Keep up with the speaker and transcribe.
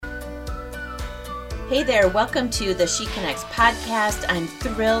Hey there, welcome to the She Connects podcast. I'm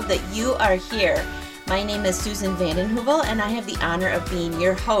thrilled that you are here. My name is Susan Vandenheuvel, and I have the honor of being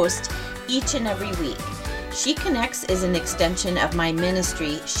your host each and every week. She Connects is an extension of my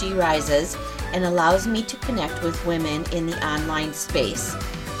ministry, She Rises, and allows me to connect with women in the online space.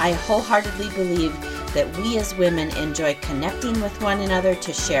 I wholeheartedly believe that we as women enjoy connecting with one another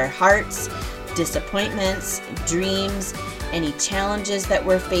to share hearts, disappointments, dreams, any challenges that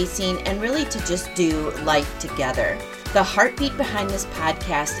we're facing, and really to just do life together. The heartbeat behind this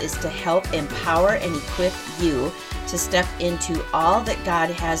podcast is to help empower and equip you to step into all that God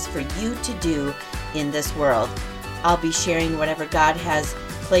has for you to do in this world. I'll be sharing whatever God has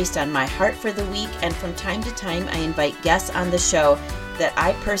placed on my heart for the week, and from time to time I invite guests on the show that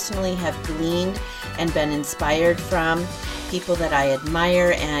I personally have gleaned and been inspired from, people that I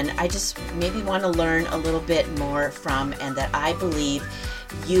admire and I just maybe want to learn a little bit more from, and that I believe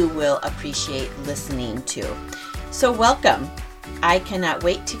you will appreciate listening to. So welcome. I cannot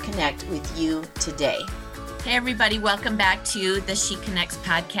wait to connect with you today. Hey everybody, welcome back to the She Connects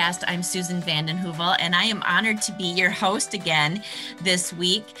podcast. I'm Susan Vandenheuvel, and I am honored to be your host again this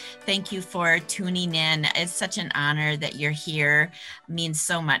week. Thank you for tuning in. It's such an honor that you're here. It means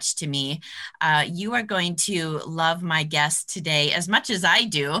so much to me. You are going to love my guest today as much as I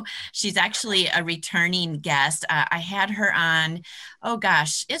do. She's actually a returning guest. I had her on, oh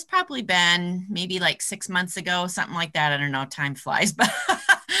gosh, it's probably been maybe like 6 months ago, something like that. I don't know, time flies, but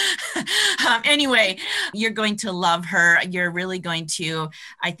anyway, you're going to love her. You're really going to,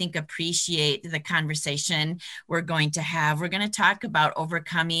 I think, appreciate the conversation we're going to have. We're going to talk about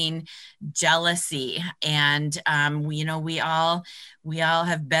overcoming jealousy. And, we all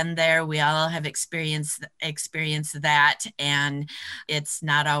have been there. We all have experienced that. And it's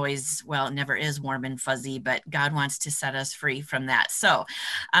not always, well, it never is warm and fuzzy, but God wants to set us free from that. So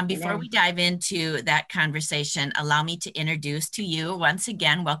before we dive into that conversation, allow me to introduce to you once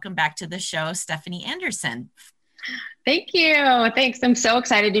again, welcome back to the show, Stephanie Anderson. Thank you. Thanks. I'm so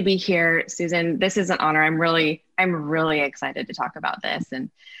excited to be here, Susan. This is an honor. I'm really excited to talk about this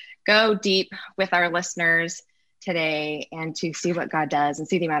and go deep with our listeners today and to see what God does and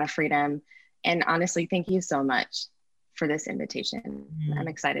see the amount of freedom. And honestly, thank you so much for this invitation. Mm-hmm. I'm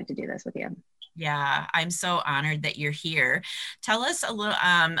excited to do this with you. Yeah, I'm so honored that you're here. Tell us a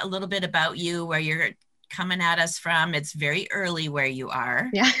little bit about you, where you're coming at us from. It's very early where you are.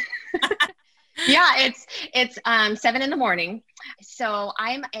 Yeah. Yeah, it's 7 a.m. So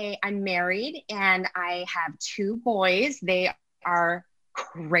I'm married and I have 2 boys. They are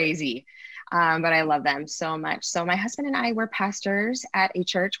crazy, but I love them so much. So my husband and I were pastors at a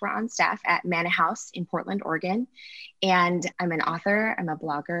church. We're on staff at Manna House in Portland, Oregon. And I'm an author, I'm a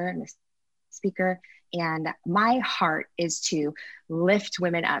blogger, I'm a speaker. And my heart is to lift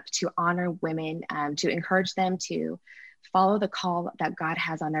women up, to honor women, to encourage them to follow the call that God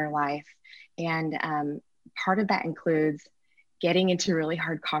has on their life. And part of that includes getting into really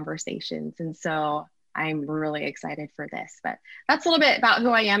hard conversations. And so I'm really excited for this. But that's a little bit about who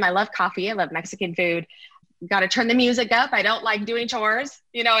I am. I love coffee. I love Mexican food. Got to turn the music up. I don't like doing chores.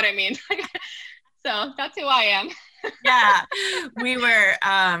 You know what I mean? So that's who I am. Yeah, we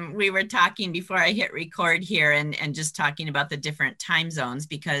were talking before I hit record here and just talking about the different time zones,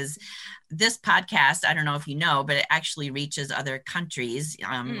 because this podcast, I don't know if you know, but it actually reaches other countries,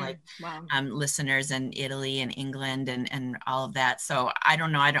 listeners in Italy and England and all of that. So I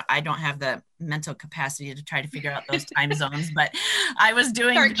don't know. I don't have the mental capacity to try to figure out those time zones, but I was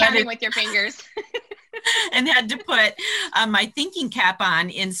doing. Start counting with your fingers. And had to put my thinking cap on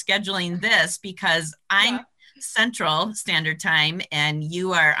in scheduling this, because I'm Central Standard Time and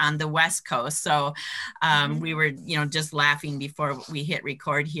you are on the West Coast. So we were, just laughing before we hit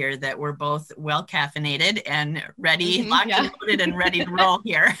record here that we're both well caffeinated and ready, locked and loaded and ready to roll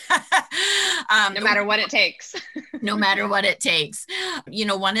here. No matter what it takes. No matter what it takes.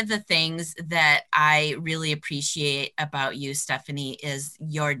 One of the things that I really appreciate about you, Stephanie, is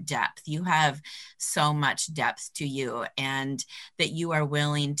your depth. You have so much depth to you, and that you are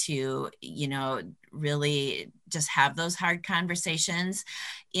willing to, really just have those hard conversations.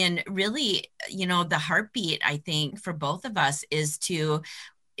 And really, the heartbeat, I think, for both of us is to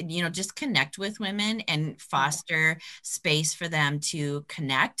just connect with women and foster space for them to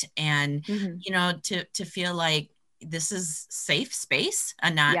connect and, to feel like this is safe space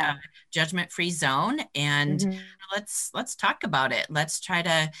and not a judgment-free zone. And let's talk about it. Let's try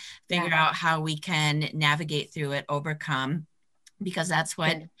to figure out how we can navigate through it, overcome. because that's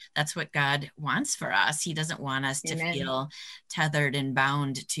what God wants for us. He doesn't want us to Amen. feel tethered and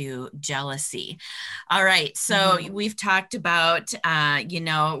bound to jealousy. All right. So we've talked about,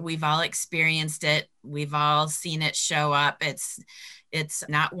 we've all experienced it. We've all seen it show up. It's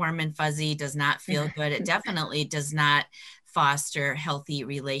not warm and fuzzy, does not feel good. It definitely does not foster healthy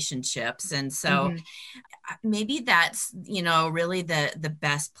relationships. And so maybe that's, really the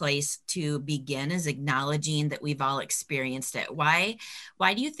best place to begin, is acknowledging that we've all experienced it. Why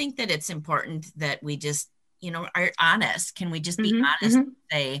do you think that it's important that we just, are honest? Can we just be honest and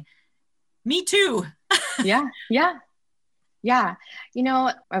say, me too? Yeah. I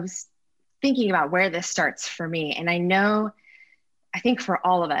was thinking about where this starts for me. And I think for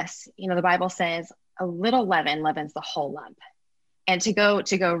all of us, the Bible says a little leaven leavens the whole lump. And to go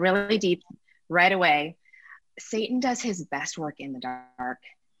really deep right away, Satan does his best work in the dark.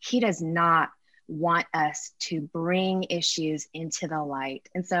 He does not want us to bring issues into the light.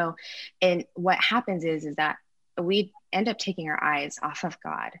 And what happens is that we end up taking our eyes off of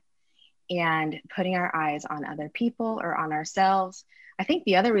God and putting our eyes on other people or on ourselves. I think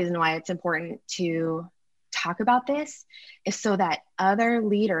the other reason why it's important to talk about this is so that other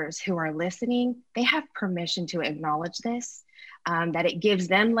leaders who are listening, they have permission to acknowledge this. That it gives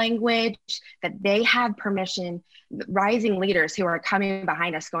them language, that they have permission, rising leaders who are coming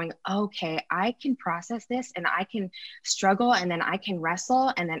behind us going, okay, I can process this and I can struggle and then I can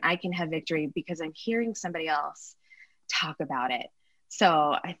wrestle and then I can have victory because I'm hearing somebody else talk about it. So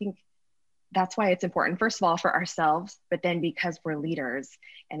I think that's why it's important, first of all, for ourselves, but then because we're leaders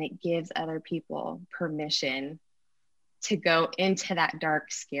and it gives other people permission to go into that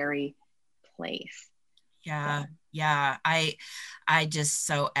dark, scary place. Yeah. So. Yeah. I just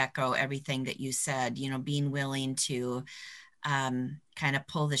so echo everything that you said, being willing to kind of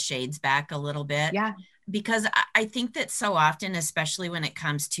pull the shades back a little bit. Yeah. Because I think that so often, especially when it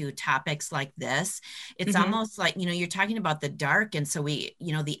comes to topics like this, it's almost like, you're talking about the dark. And so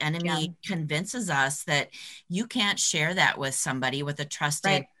the enemy convinces us that you can't share that with somebody, with a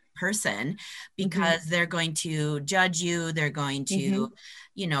trusted person, because they're going to judge you. They're going to,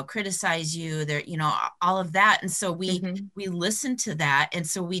 criticize you. They're, all of that. And so we listen to that. And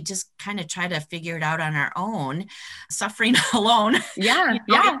so we just kind of try to figure it out on our own, suffering alone. Yeah. In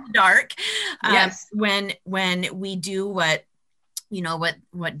the dark. Yes. When we do what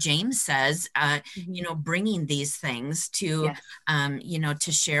James says, bringing these things to,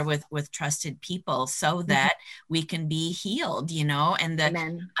 to share with trusted people so that we can be healed,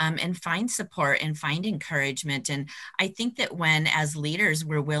 and find support and find encouragement. And I think that when, as leaders,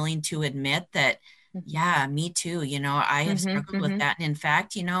 we're willing to admit that, yeah, me too. I have struggled with that. And in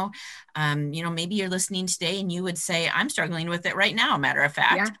fact, maybe you're listening today and you would say, I'm struggling with it right now. Matter of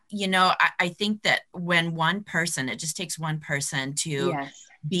fact, I think that when one person, it just takes one person to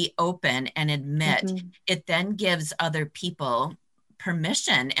be open and admit, it then gives other people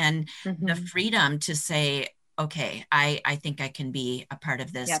permission and the freedom to say, okay, I think I can be a part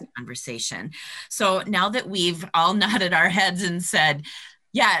of this conversation. So now that we've all nodded our heads and said,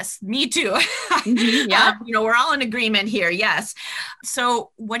 yes, me too. We're all in agreement here. Yes.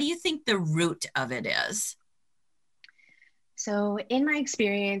 So what do you think the root of it is? So in my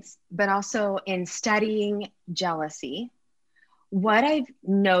experience, but also in studying jealousy, what I've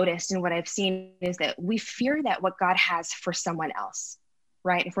noticed and what I've seen is that we fear that what God has for someone else,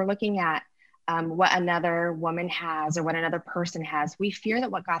 right? If we're looking at what another woman has or what another person has, we fear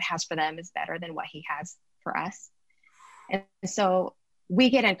that what God has for them is better than what he has for us. And so we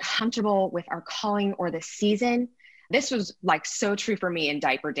get uncomfortable with our calling or the season. This was like so true for me in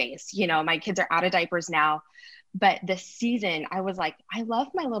diaper days. My kids are out of diapers now, but the season, I was like, I love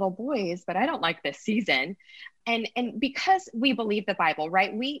my little boys, but I don't like this season. And because we believe the Bible,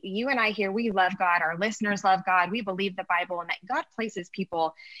 right? You and I here, we love God. Our listeners love God. We believe the Bible and that God places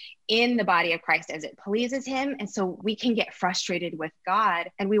people in the body of Christ as it pleases him. And so we can get frustrated with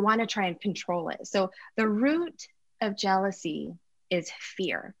God and we want to try and control it. So the root of jealousy is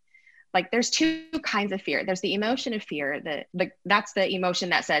fear. Like there's two kinds of fear. There's the emotion of fear, that's the emotion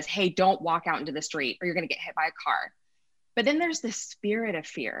that says, hey, don't walk out into the street or you're going to get hit by a car. But then there's the spirit of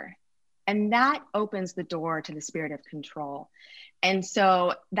fear, and that opens the door to the spirit of control. And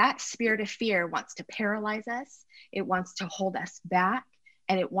so that spirit of fear wants to paralyze us. It wants to hold us back,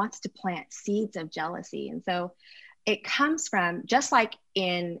 and it wants to plant seeds of jealousy. And so it comes from, just like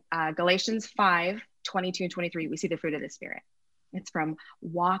in Galatians 5:22 and 23, we see the fruit of the spirit. It's from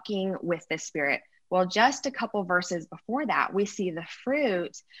walking with the Spirit. Well, just a couple verses before that, we see the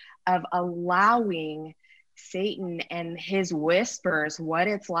fruit of allowing Satan and his whispers, what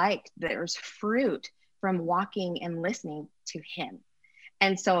it's like. There's fruit from walking and listening to him.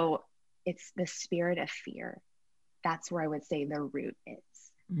 And so it's the spirit of fear. That's where I would say the root is.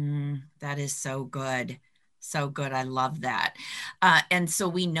 That is so good. So good. I love that. And so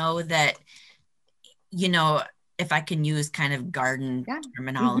we know that, if I can use kind of garden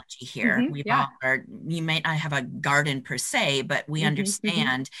terminology here, we've all you may not have a garden per se, but we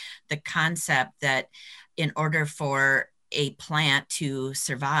understand the concept that in order for a plant to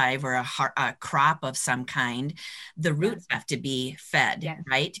survive, or a crop of some kind, the roots have to be fed,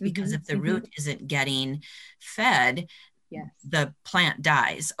 right? Because if the root isn't getting fed, the plant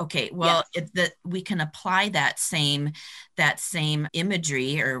dies. Okay, well, we can apply that same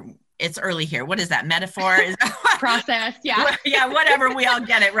imagery, or it's early here. What is that metaphor? Process, whatever. We all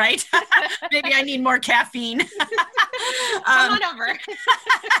get it, right? Maybe I need more caffeine. Come on over.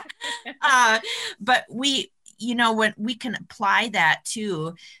 But when we can apply that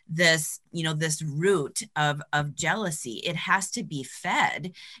to this, this root of jealousy, it has to be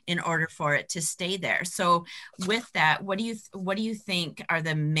fed in order for it to stay there. So with that, what do you think are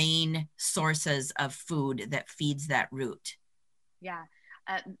the main sources of food that feeds that root? Yeah.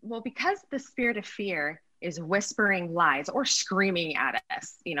 Well, because the spirit of fear is whispering lies or screaming at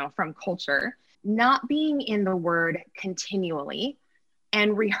us, from culture, not being in the word continually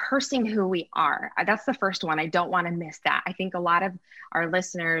and rehearsing who we are. That's the first one. I don't want to miss that. I think a lot of our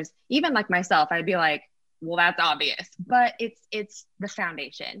listeners, even like myself, I'd be like, well, that's obvious, but it's the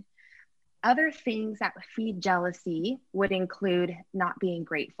foundation. Other things that feed jealousy would include not being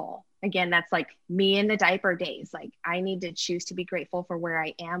grateful. Again, that's like me in the diaper days. Like, I need to choose to be grateful for where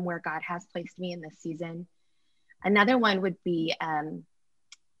I am, where God has placed me in this season. Another one would be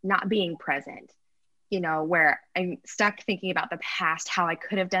not being present, where I'm stuck thinking about the past, how I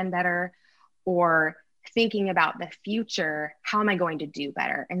could have done better, or thinking about the future, how am I going to do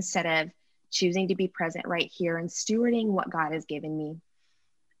better, instead of choosing to be present right here and stewarding what God has given me.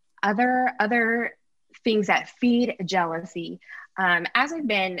 Other things that feed jealousy. As I've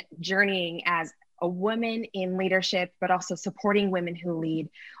been journeying as a woman in leadership, but also supporting women who lead,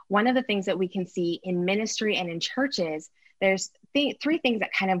 one of the things that we can see in ministry and in churches, there's three things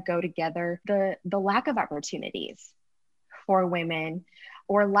that kind of go together. The lack of opportunities for women,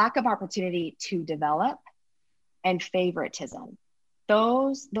 or lack of opportunity to develop, and favoritism.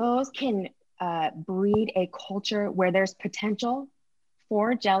 Those can breed a culture where there's potential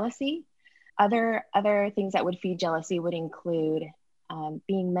for jealousy. Other things that would feed jealousy would include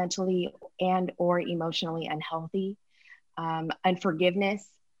being mentally and or emotionally unhealthy. Unforgiveness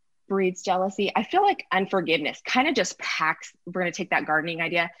breeds jealousy. I feel like unforgiveness kind of just packs, we're going to take that gardening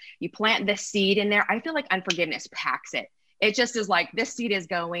idea. You plant the seed in there. I feel like unforgiveness packs it. It just is like, this seed is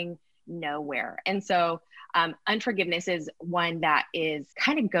going nowhere. And so unforgiveness is one that is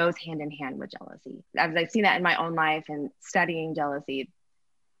kind of goes hand in hand with jealousy. As I've seen that in my own life and studying jealousy,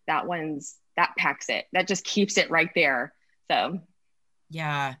 that packs it. That just keeps it right there. So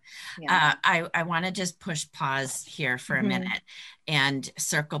yeah. I want to just push pause here for a minute and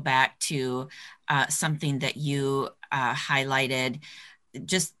circle back to something that you highlighted,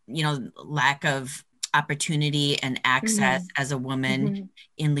 just, lack of opportunity and access as a woman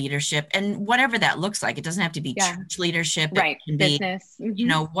in leadership, and whatever that looks like. It doesn't have to be church leadership, right? It can business, be,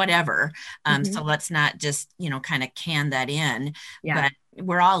 whatever. So let's not just, kind of can that in, but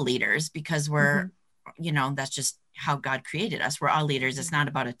we're all leaders because we're, that's just how God created us. We're all leaders. It's not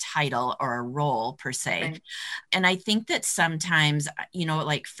about a title or a role per se. Right. And I think that sometimes,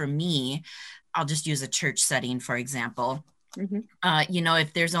 like for me, I'll just use a church setting, for example.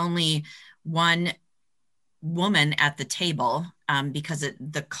 If there's only one woman at the table, because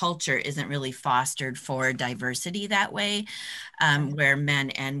the culture isn't really fostered for diversity that way, where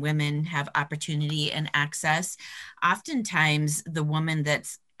men and women have opportunity and access. Oftentimes the woman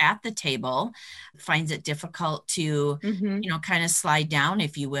that's at the table finds it difficult to, kind of slide down,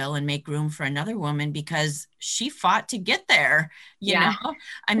 if you will, and make room for another woman because she fought to get there. You know,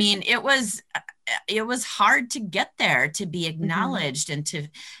 I mean, it was hard to get there, to be acknowledged and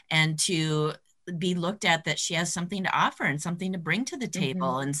to be looked at that she has something to offer and something to bring to the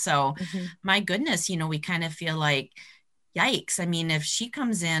table. And so, my goodness, we kind of feel like, yikes. I mean, if she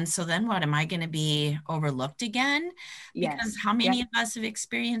comes in, so then what, am I going to be overlooked again? Because how many of us have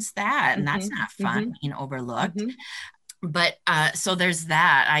experienced that? And that's not fun, being overlooked. But so there's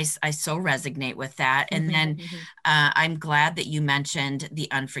that. I so resonate with that. And then I'm glad that you mentioned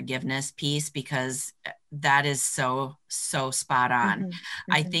the unforgiveness piece, because that is so spot on.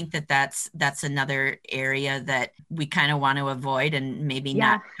 I think that's another area that we kind of want to avoid and maybe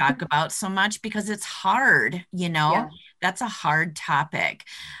not talk about so much, because it's hard, that's a hard topic,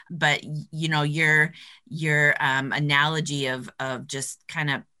 but you know, your analogy of just kind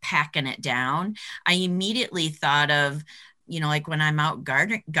of packing it down, I immediately thought of, you know, like when I'm out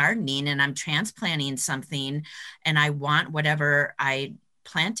gardening and I'm transplanting something and I want whatever I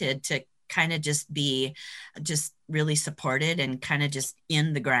planted to kind of just be just really supported and kind of just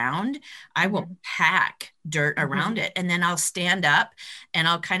in the ground, I will pack dirt around it, and then I'll stand up and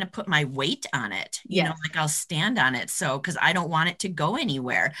I'll kind of put my weight on it, you know, like I'll stand on it. So, because I don't want it to go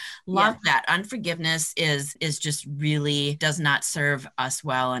anywhere. Love that. Unforgiveness is just really does not serve us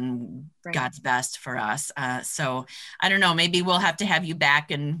well and God's best for us. So I don't know, maybe we'll have to have you back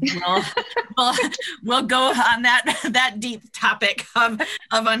and we'll go on that deep topic of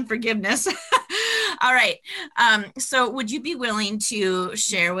unforgiveness. All right. So would you be willing to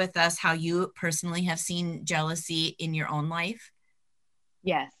share with us how you personally have seen jealousy in your own life?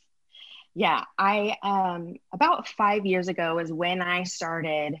 Yes. Yeah. I, about 5 years ago is when I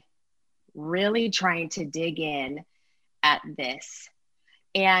started really trying to dig in at this.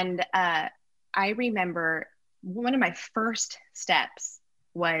 And I remember one of my first steps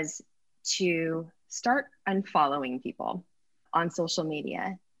was to start unfollowing people on social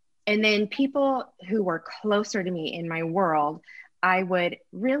media. And then people who were closer to me in my world, I would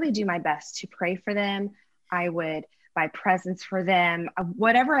really do my best to pray for them. I would buy presents for them,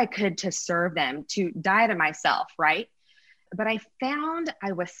 whatever I could to serve them, to die to myself, right? But I found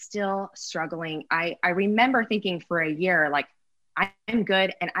I was still struggling. I remember thinking for a year, like, I'm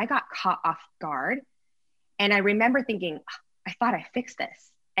good. And I got caught off guard. And I remember thinking, I thought I fixed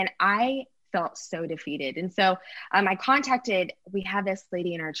this. And I felt so defeated. And so we have this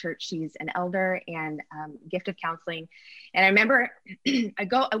lady in our church. She's an elder and gift of counseling. And I remember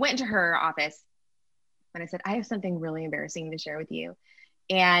I went into her office and I said, I have something really embarrassing to share with you.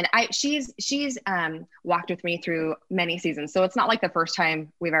 And she's walked with me through many seasons. So it's not like the first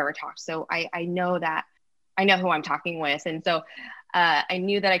time we've ever talked. So I know who I'm talking with. And so I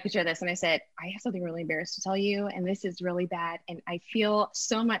knew that I could share this. And I said, I have something really embarrassed to tell you. And this is really bad. And I feel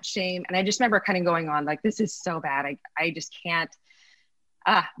so much shame. And I just remember kind of going on like, this is so bad. I just can't,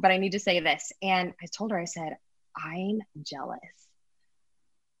 but I need to say this. And I told her, I said, I'm jealous.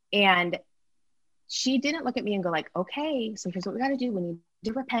 And she didn't look at me and go like, okay, so here's what we got to do. We need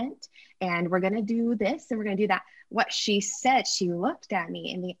to repent and we're going to do this and we're going to do that. What she said, she looked at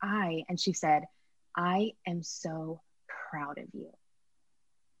me in the eye and she said, I am so proud of you.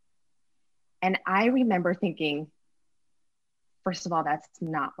 And I remember thinking, first of all, that's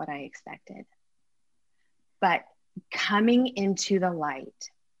not what I expected. But coming into the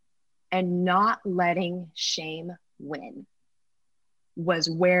light and not letting shame win was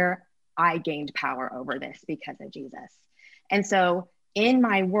where I gained power over this because of Jesus. And so in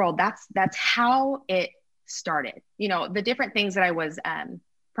my world, that's how it started. You know, the different things that I was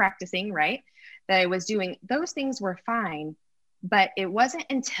practicing, right? That I was doing, those things were fine. But it wasn't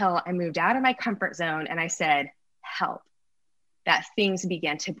until I moved out of my comfort zone and I said, help, that things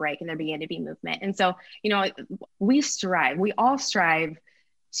began to break and there began to be movement. And so, you know, we all strive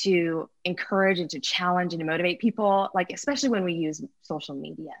to encourage and to challenge and to motivate people, like, especially when we use social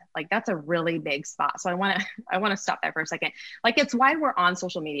media, like that's a really big spot. So I want to stop there for a second. Like, it's why we're on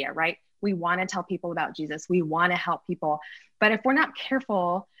social media, right? We want to tell people about Jesus. We want to help people. But if we're not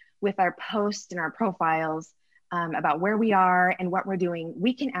careful with our posts and our profiles about where we are and what we're doing,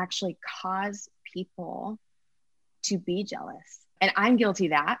 we can actually cause people to be jealous. And I'm guilty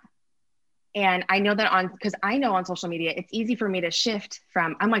of that. And I know that because I know on social media, it's easy for me to shift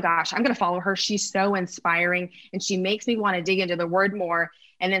from, oh my gosh, I'm going to follow her. She's so inspiring. And she makes me want to dig into the word more.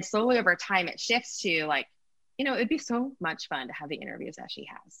 And then slowly over time, it shifts to like, you know, it'd be so much fun to have the interviews that she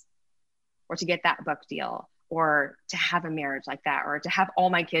has, or to get that book deal, or to have a marriage like that, or to have all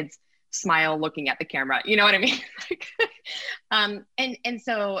my kids smile looking at the camera. You know what I mean? And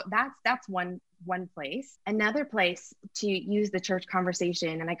so that's one place. Another place to use the church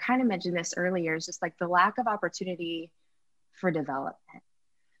conversation, and I kind of mentioned this earlier, is just like the lack of opportunity for development.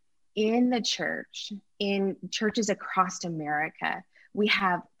 In the church, in churches across America, we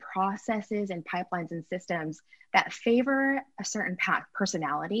have processes and pipelines and systems that favor a certain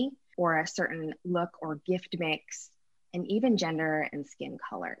personality or a certain look or gift mix, and even gender and skin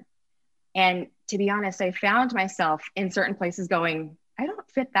color. And to be honest, I found myself in certain places going, I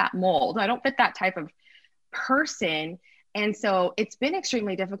don't fit that mold. I don't fit that type of person. And so it's been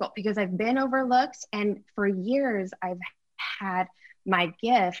extremely difficult because I've been overlooked. And for years, I've had my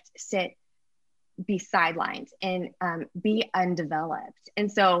gift be sidelined and be undeveloped. And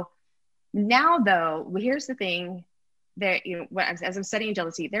so now, though, here's the thing that, you know, as I'm studying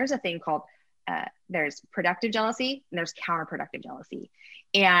jealousy, there's a thing called there's productive jealousy and there's counterproductive jealousy.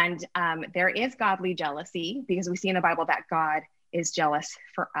 And there is godly jealousy, because we see in the Bible that God is jealous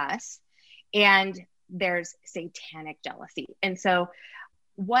for us. And there's satanic jealousy. And so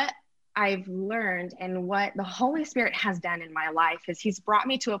what I've learned and what the Holy Spirit has done in my life is he's brought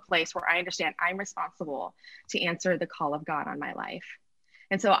me to a place where I understand I'm responsible to answer the call of God on my life.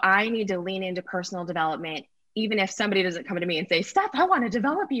 And so I need to lean into personal development. Even if somebody doesn't come to me and say, Steph, I want to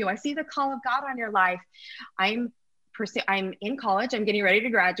develop you. I see the call of God on your life. I'm in college. I'm getting ready to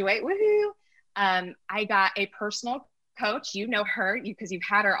graduate. Woohoo. I got a personal coach. You know her because you've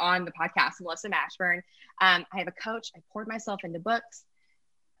had her on the podcast, Melissa Mashburn. I have a coach. I poured myself into books,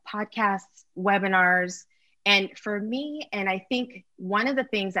 podcasts, webinars. And for me, and I think one of the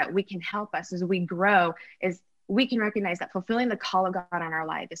things that we can help us as we grow is we can recognize that fulfilling the call of God on our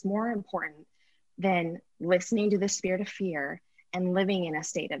life is more important than listening to the spirit of fear and living in a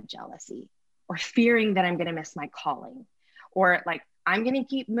state of jealousy or fearing that I'm going to miss my calling, or like, I'm going to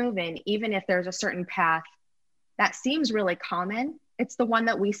keep moving, even if there's a certain path that seems really common. It's the one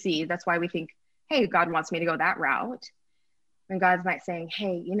that we see. That's why we think, hey, God wants me to go that route. And God's might saying,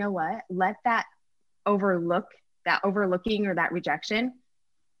 hey, you know what? Let that overlooking or that rejection,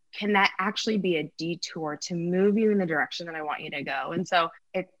 can that actually be a detour to move you in the direction that I want you to go? And so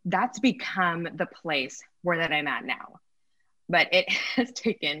that's become the place where that I'm at now. But it has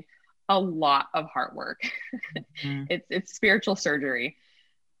taken a lot of hard work. Mm-hmm. It's spiritual surgery.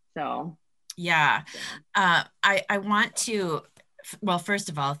 So yeah. I want to, well, first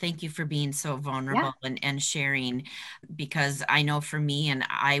of all, thank you for being so vulnerable and sharing, because I know for me, and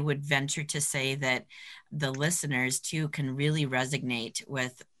I would venture to say that the listeners too can really resonate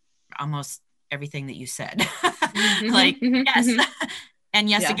with almost everything that you said. Mm-hmm. Like, yes. And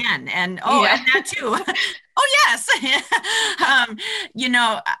yes, again. And and that too. Oh, yes.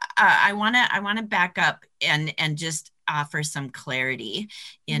 I want to back up and just offer some clarity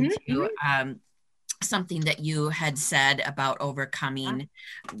into something that you had said about overcoming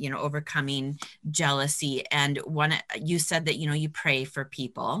jealousy. And you said that, you pray for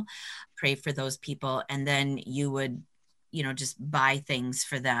those people, and then you would, just buy things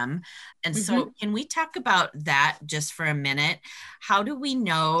for them. And so can we talk about that just for a minute? How do we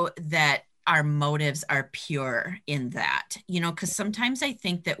know that our motives are pure in that? Because sometimes I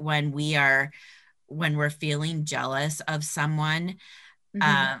think that when we're feeling jealous of someone,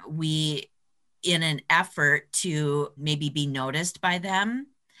 we, in an effort to maybe be noticed by them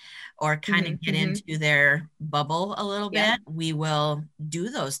or kind of get into their bubble a little bit, we will do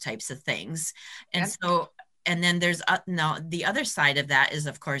those types of things. And so, and then there's the other side of that is,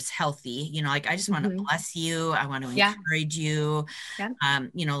 of course, healthy, like, I just want to bless you. I want to encourage you,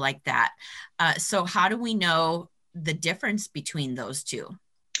 like that. So how do we know the difference between those two?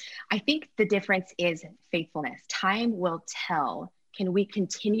 I think the difference is faithfulness. Time will tell. Can we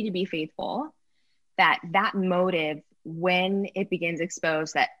continue to be faithful? That motive, when it begins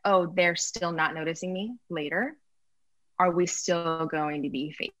exposed that, oh, they're still not noticing me later, are we still going to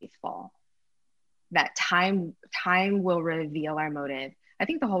be faithful? That time will reveal our motive. I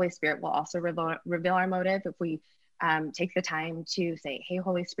think the Holy Spirit will also reveal our motive if we take the time to say, hey,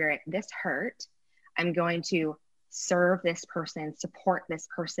 Holy Spirit, this hurt. I'm going to serve this person, support this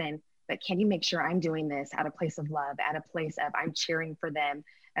person, but can you make sure I'm doing this at a place of love, at a place of I'm cheering for them,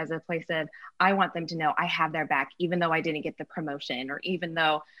 as a place of I want them to know I have their back, even though I didn't get the promotion, or even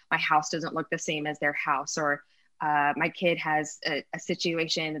though my house doesn't look the same as their house, or my kid has a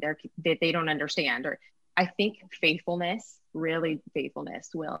situation that they don't understand. Or I think faithfulness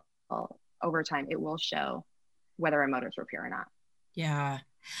will, over time, it will show whether our motives were pure or not. Yeah.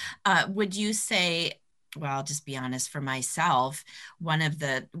 Would you say, well, I'll just be honest, for myself, one of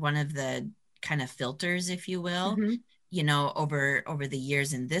the kind of filters, if you will, over the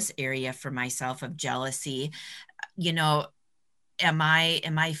years in this area for myself of jealousy, am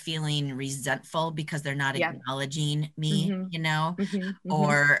I feeling resentful because they're not acknowledging me,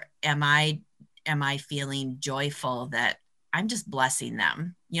 or am I feeling joyful that I'm just blessing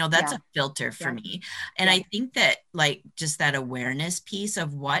them? That's a filter for me. And I think that, like, just that awareness piece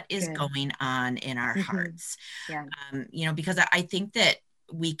of what is going on in our hearts, because I think that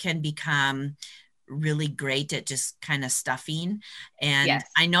we can become really great at just kind of stuffing. And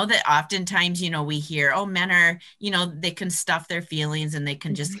I know that oftentimes, we hear, oh, men are, they can stuff their feelings and they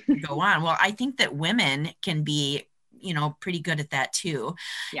can just go on. Well, I think that women can be, pretty good at that too.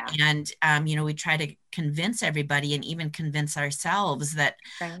 Yeah. And, we try to convince everybody and even convince ourselves that,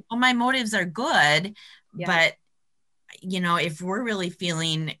 well, my motives are good, but if we're really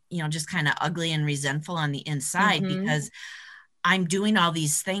feeling, just kind of ugly and resentful on the inside, because I'm doing all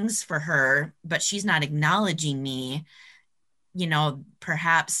these things for her, but she's not acknowledging me,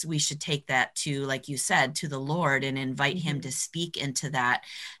 perhaps we should take that to, like you said, to the Lord and invite him to speak into that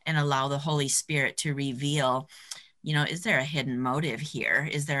and allow the Holy Spirit to reveal, is there a hidden motive here?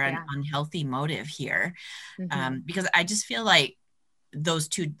 Is there an unhealthy motive here? Because I just feel like those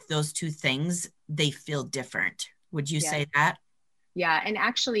two things, they feel different. Would you say that? Yeah. And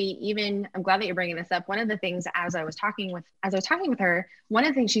actually, even I'm glad that you're bringing this up. One of the things, as I was talking with her, one of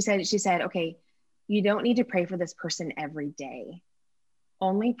the things she said, okay, you don't need to pray for this person every day.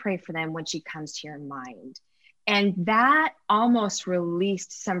 Only pray for them when she comes to your mind. And that almost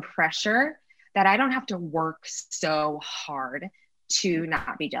released some pressure that I don't have to work so hard to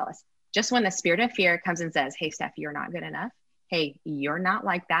not be jealous. Just when the spirit of fear comes and says, hey, Steph, you're not good enough. Hey, you're not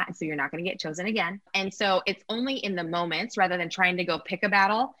like that. And so you're not going to get chosen again. And so it's only in the moments, rather than trying to go pick a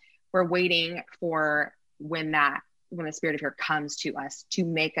battle, we're waiting for when the spirit of fear comes to us to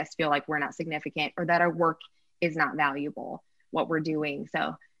make us feel like we're not significant or that our work is not valuable, what we're doing.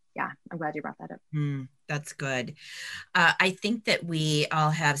 So yeah, I'm glad you brought that up. That's good. I think that we all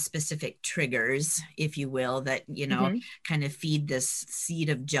have specific triggers, if you will, that, kind of feed this seed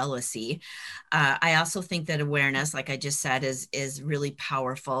of jealousy. I also think that awareness, like I just said, is really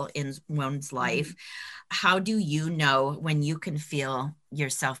powerful in one's life. How do you know when you can feel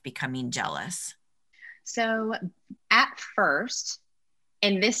yourself becoming jealous? So at first,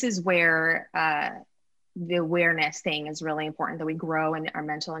 and this is where the awareness thing is really important, that we grow in our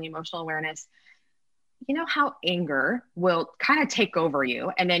mental and emotional awareness. You know how anger will kind of take over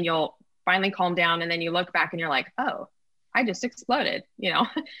you, and then you'll finally calm down, and then you look back and you're like, oh, I just exploded. I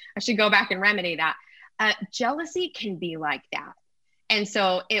should go back and remedy that. Jealousy can be like that. And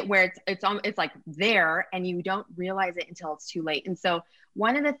so it's like there, and you don't realize it until it's too late. And so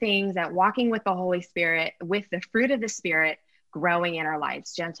one of the things that walking with the Holy Spirit, with the fruit of the Spirit growing in our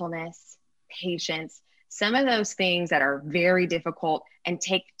lives, gentleness, patience, some of those things that are very difficult and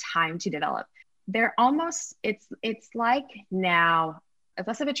take time to develop, they're almost, it's like now, it's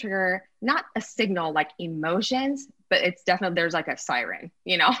less of a trigger, not a signal like emotions, but it's definitely, there's like a siren,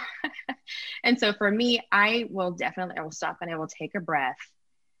 And so for me, I will stop and I will take a breath,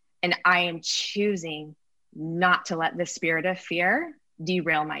 and I am choosing not to let the spirit of fear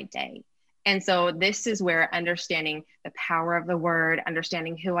derail my day. And so this is where understanding the power of the word,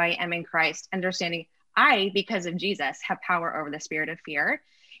 understanding who I am in Christ, understanding I, because of Jesus, have power over the spirit of fear.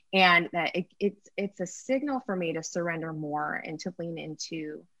 And that it's a signal for me to surrender more and to lean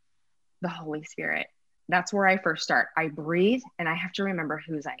into the Holy Spirit. That's where I first start. I breathe, and I have to remember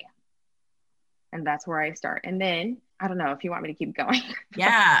whose I am. And that's where I start. And then, I don't know if you want me to keep going.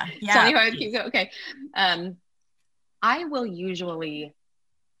 Yeah. Tell me how I keep going. Okay. I will usually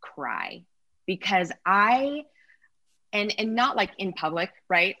cry because and not like in public,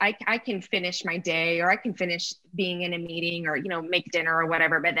 right? I can finish my day, or I can finish being in a meeting, or, make dinner or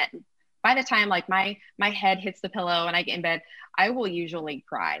whatever. But then by the time like my head hits the pillow and I get in bed, I will usually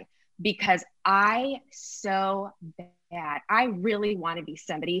cry because I really want to be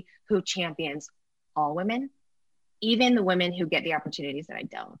somebody who champions all women, even the women who get the opportunities that I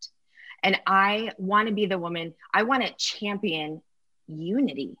don't. And I want to be the woman, I want to champion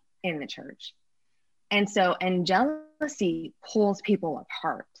unity in the church. And jealousy pulls people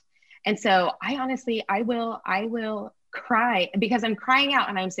apart. And so I will cry because I'm crying out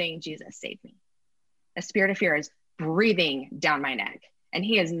and I'm saying, Jesus, save me. The spirit of fear is breathing down my neck, and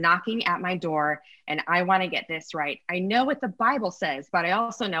he is knocking at my door, and I want to get this right. I know what the Bible says, but I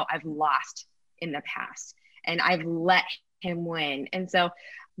also know I've lost in the past, and I've let him win. And so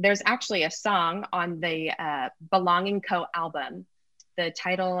there's actually a song on the Belonging Co. album. The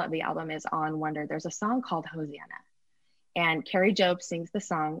title of the album is On Wonder. There's a song called Hosanna, and Carrie Job sings the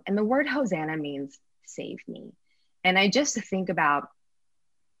song, and the word Hosanna means save me. And I just think about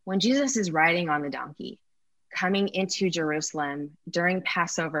when Jesus is riding on the donkey, coming into Jerusalem during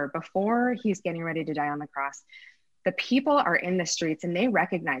Passover, before he's getting ready to die on the cross, the people are in the streets and they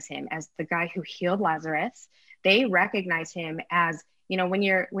recognize him as the guy who healed Lazarus. They recognize him as,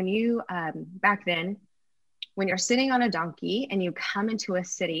 back then, when you're sitting on a donkey and you come into a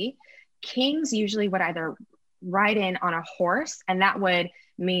city, kings usually would either ride in on a horse, and that would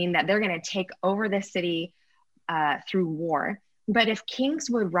mean that they're going to take over the city through war. But if kings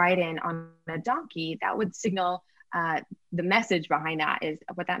would ride in on a donkey, that would signal the message behind that is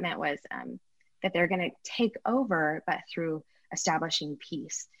what that meant was that they're going to take over, but through establishing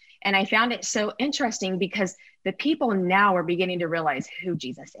peace. And I found it so interesting because the people now are beginning to realize who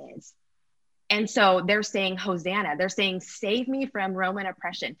Jesus is. And so they're saying, Hosanna. They're saying, save me from Roman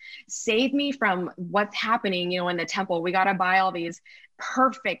oppression. Save me from what's happening, in the temple. We got to buy all these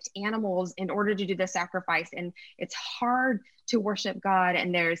perfect animals in order to do the sacrifice. And it's hard to worship God.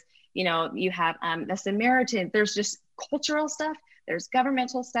 And there's, you have the Samaritan, there's just cultural stuff, there's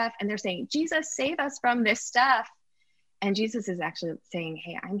governmental stuff. And they're saying, Jesus, save us from this stuff. And Jesus is actually saying,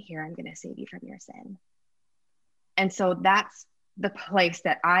 hey, I'm here. I'm going to save you from your sin. And so that's the place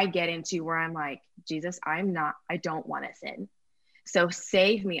that I get into where I'm like, Jesus, I don't want to sin. So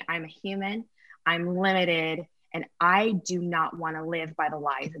save me. I'm a human. I'm limited. And I do not want to live by the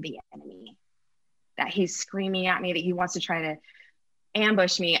lies of the enemy, that he's screaming at me, that he wants to try to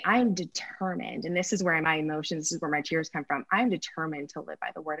ambush me. I'm determined. And this is where my emotions, this is where my tears come from. I'm determined to live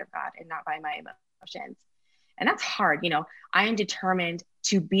by the word of God and not by my emotions. And that's hard. I am determined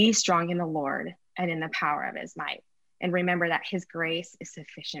to be strong in the Lord and in the power of his might. And remember that his grace is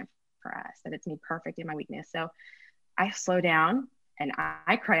sufficient for us, that it's made perfect in my weakness. So I slow down and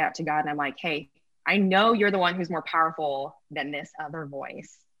I cry out to God, and I'm like, hey, I know you're the one who's more powerful than this other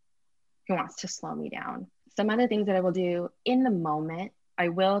voice who wants to slow me down. Some other things that I will do in the moment, I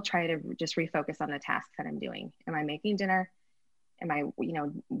will try to just refocus on the tasks that I'm doing. Am I making dinner? Am I,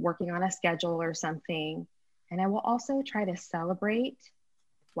 working on a schedule or something? And I will also try to celebrate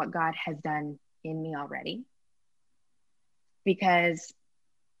what God has done in me already, because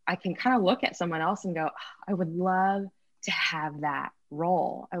I can kind of look at someone else and go, oh, I would love to have that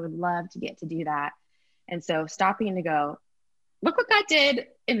role. I would love to get to do that. And so stopping to go, look what God did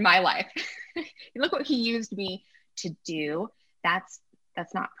in my life. Look what he used me to do. That's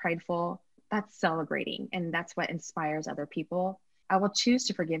not prideful. That's celebrating. And that's what inspires other people. I will choose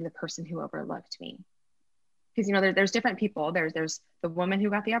to forgive the person who overlooked me. Because, there's different people. There's the woman who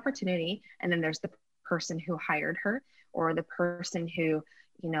got the opportunity, and then there's the person who hired her, or the person who,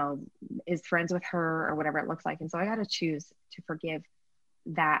 is friends with her, or whatever it looks like. And so I got to choose to forgive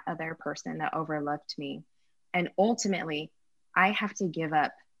that other person that overlooked me. And ultimately, I have to give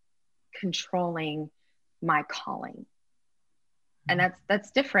up controlling my calling. And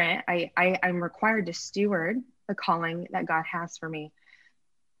that's different. I'm required to steward the calling that God has for me.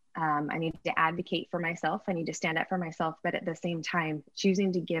 I need to advocate for myself. I need to stand up for myself, but at the same time,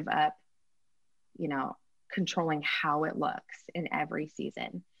 choosing to give up, controlling how it looks in every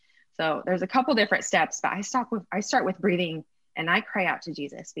season. So there's a couple different steps, but I start with breathing, and I cry out to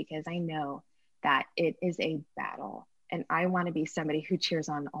Jesus, because I know that it is a battle, and I want to be somebody who cheers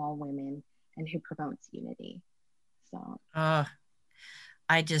on all women and who promotes unity. So,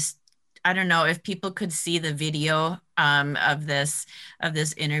 I don't know if people could see the video of this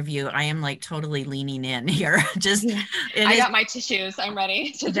interview. I am like totally leaning in here. I got my tissues. I'm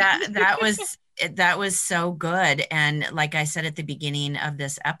ready. That was so good. And like I said at the beginning of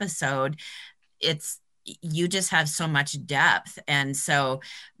this episode, you just have so much depth. And so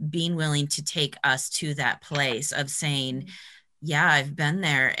being willing to take us to that place of saying, yeah, I've been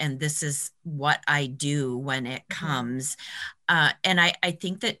there, and this is what I do when it comes. And I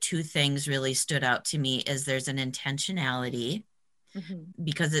think that two things really stood out to me is there's an intentionality,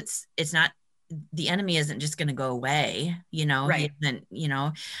 because it's not, the enemy isn't just going to go away, right. He isn't,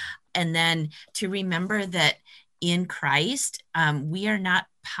 and then to remember that in Christ, we are not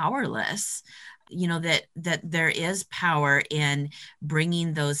powerless, that there is power in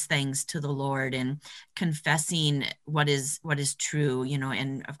bringing those things to the Lord and confessing what is true,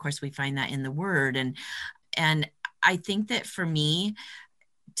 and of course we find that in the word. And I think that for me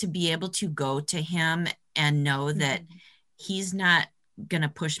to be able to go to him and know that he's not going to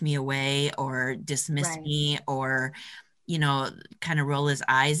push me away or dismiss me, or, kind of roll his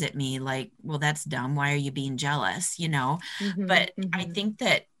eyes at me like, well, that's dumb. Why are you being jealous? But I think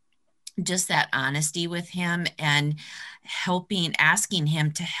that just that honesty with him and asking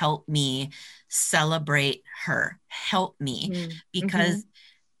him to help me celebrate her, help me, because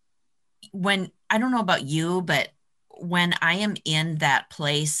when, I don't know about you, but when I am in that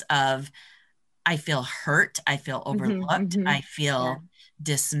place of, I feel hurt, I feel overlooked, I feel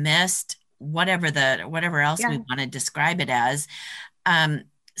dismissed, whatever else we want to describe it as,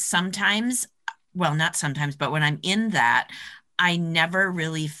 sometimes, well, not sometimes, but when I'm in that, I never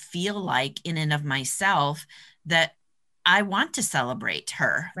really feel like in and of myself that I want to celebrate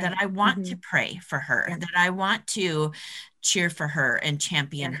her, that I want to pray for her, that I want to cheer for her and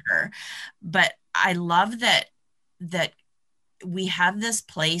champion her. But I love that we have this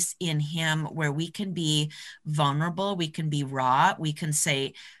place in him where we can be vulnerable, we can be raw, we can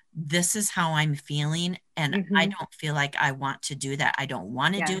say, this is how I'm feeling, and I don't feel like I want to do that. I don't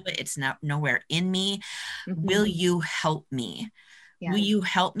want to do it. It's nowhere in me. Will you help me? will you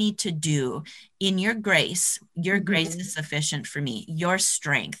help me to do in your grace? Your grace Mm-hmm. is sufficient for me, your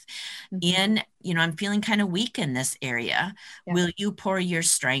strength. Mm-hmm. I'm feeling kind of weak in this area. Yeah. Will you pour your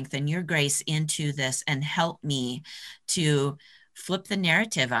strength and your grace into this and help me to flip the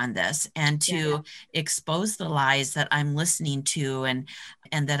narrative on this and to expose the lies that I'm listening to and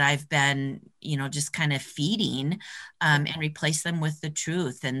that I've been, just kind of feeding, and replace them with the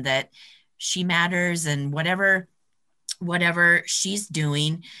truth, and that she matters, and whatever she's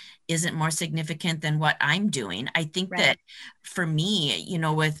doing isn't more significant than what I'm doing. I think that for me,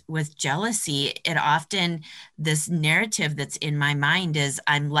 with jealousy, it often, this narrative that's in my mind is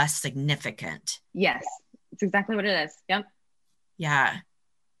I'm less significant. Yes, it's exactly what it is. Yep. Yeah.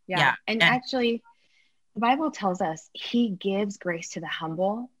 And actually, the Bible tells us he gives grace to the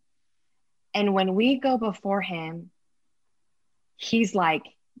humble. And when we go before him, he's like,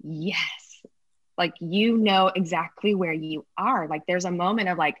 yes, like, exactly where you are. Like, there's a moment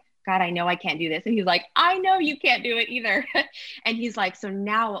of like, God, I know I can't do this. And he's like, I know you can't do it either. And he's like, so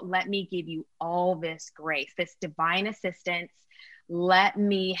now let me give you all this grace, this divine assistance. Let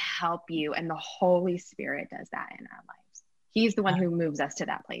me help you. And the Holy Spirit does that in our lives. He's the one who moves us to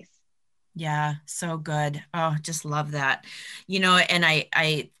that place. Yeah, so good. Oh, just love that. And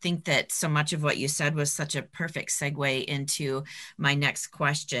I think that so much of what you said was such a perfect segue into my next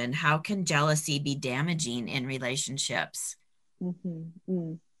question. How can jealousy be damaging in relationships?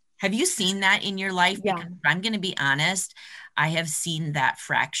 Mm-hmm. Have you seen that in your life? Yeah. Because I'm going to be honest, I have seen that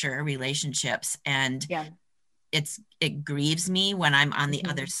fracture relationships, and it grieves me when I'm on the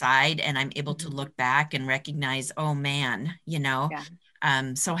other side and I'm able to look back and recognize, oh man,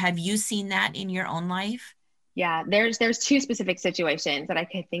 so have you seen that in your own life? Yeah, there's two specific situations that I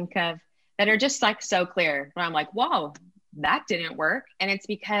could think of that are just like so clear where I'm like, whoa, that didn't work. And it's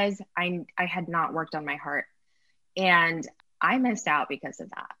because I had not worked on my heart, and I missed out because of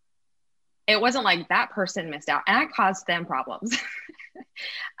that. It wasn't like that person missed out and I caused them problems.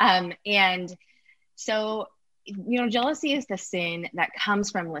 And so, jealousy is the sin that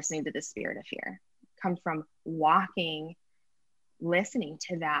comes from listening to the spirit of fear, comes from listening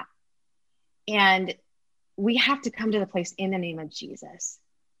to that. And we have to come to the place in the name of Jesus.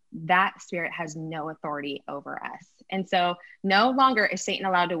 That spirit has no authority over us. And so no longer is Satan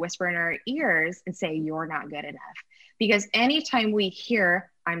allowed to whisper in our ears and say, you're not good enough. Because anytime we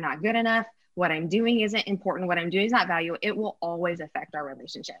hear, I'm not good enough, what I'm doing isn't important, what I'm doing is not valuable, it will always affect our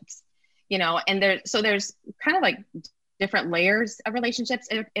relationships. And there's kind of like different layers of relationships.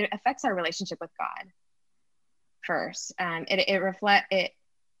 It affects our relationship with God first. It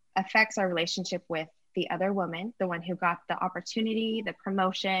affects our relationship with the other woman, the one who got the opportunity, the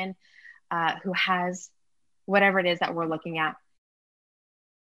promotion, who has whatever it is that we're looking at.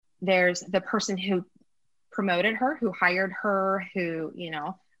 There's the person who promoted her, who hired her, who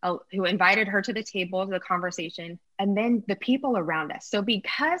invited her to the table, to the conversation, and then the people around us. So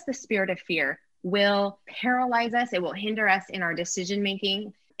because the spirit of fear will paralyze us, it will hinder us in our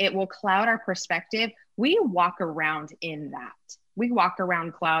decision-making, it will cloud our perspective, we walk around in that. We walk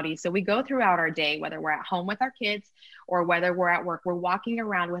around cloudy. So we go throughout our day, whether we're at home with our kids or whether we're at work, we're walking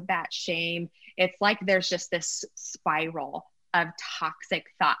around with that shame. It's like there's just this spiral of toxic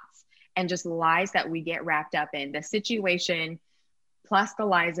thoughts and just lies that we get wrapped up in. The situation, plus the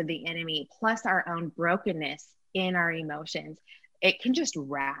lies of the enemy, plus our own brokenness in our emotions, it can just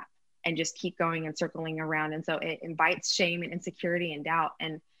wrap and just keep going and circling around. And so it invites shame and insecurity and doubt.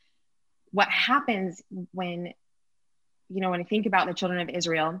 And what happens when I think about the children of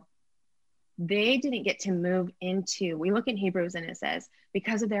Israel, they didn't get to move into, we look in Hebrews and it says,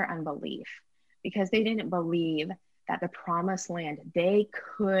 because of their unbelief, because they didn't believe that the promised land, they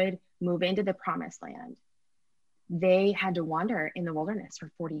could move into the promised land. They had to wander in the wilderness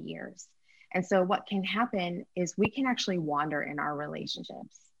for 40 years. And so what can happen is we can actually wander in our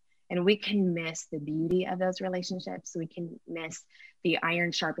relationships, and we can miss the beauty of those relationships. We can miss the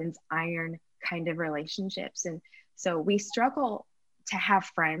iron sharpens iron kind of relationships. And so we struggle to have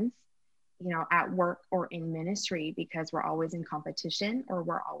friends, at work or in ministry, because we're always in competition, or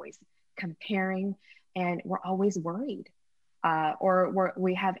we're always comparing, and we're always worried, or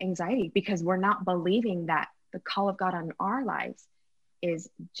we have anxiety because we're not believing that the call of God on our lives is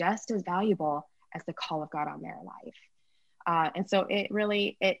just as valuable as the call of God on their life. And so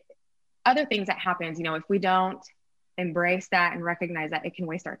other things that happens, if we don't embrace that and recognize that, it can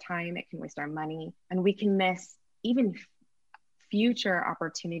waste our time, it can waste our money, and we can miss even future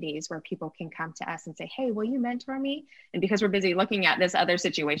opportunities where people can come to us and say, hey, will you mentor me? And because we're busy looking at this other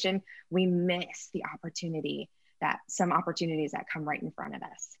situation, we miss the opportunity, some opportunities that come right in front of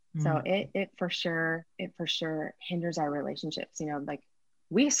us. So it for sure hinders our relationships. Like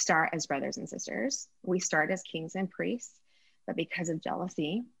we start as brothers and sisters, we start as kings and priests, but because of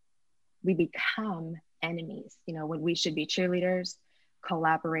jealousy, we become enemies, when we should be cheerleaders,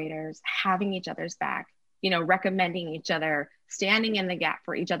 collaborators, having each other's back, recommending each other, standing in the gap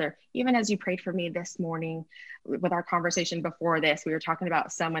for each other. Even as you prayed for me this morning with our conversation before this, we were talking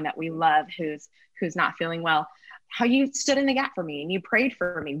about someone that we love who's not feeling well, how you stood in the gap for me and you prayed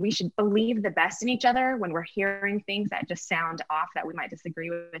for me. We should believe the best in each other when we're hearing things that just sound off, that we might disagree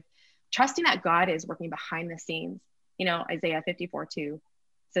with, trusting that God is working behind the scenes. Isaiah 54:2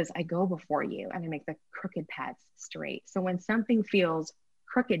 says, I go before you and I make the crooked paths straight. So when something feels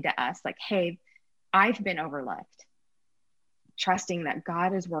crooked to us, like, hey, I've been overlooked, trusting that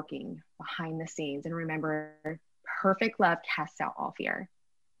God is working behind the scenes. And remember, perfect love casts out all fear.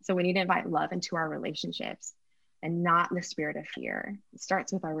 So we need to invite love into our relationships and not the spirit of fear. It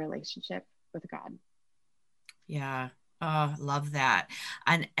starts with our relationship with God. Yeah. Oh, love that.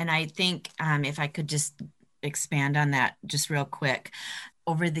 And I think if I could just expand on that just real quick.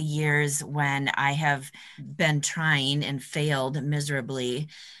 Over the years when I have been trying and failed miserably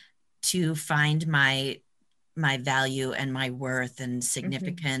to find my value and my worth and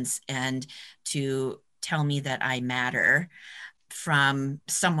significance, and to tell me that I matter, from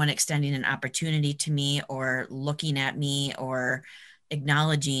someone extending an opportunity to me or looking at me or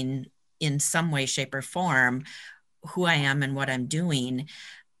acknowledging in some way, shape, or form who I am and what I'm doing,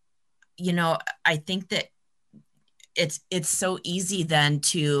 I think that it's so easy then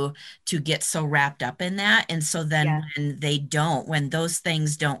to get so wrapped up in that. And so then when those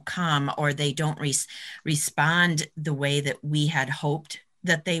things don't come, or they don't respond the way that we had hoped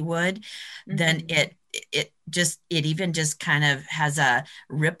that they would, then it even just kind of has a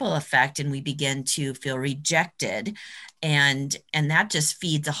ripple effect, and we begin to feel rejected, and that just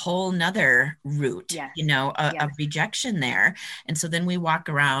feeds a whole nother root, of rejection there. And so then we walk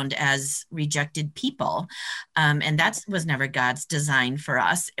around as rejected people, and that was never God's design for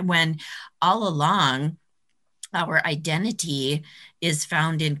us, when all along our identity is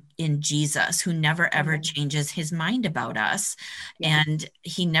found in Jesus, who never ever changes his mind about us. And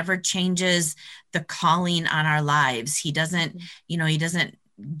he never changes the calling on our lives. He doesn't, he doesn't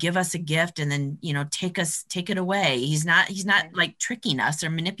give us a gift and then, take it away. He's not like tricking us or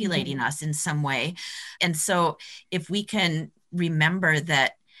manipulating us in some way. And so if we can remember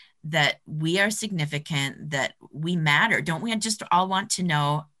that we are significant, that we matter, don't we just all want to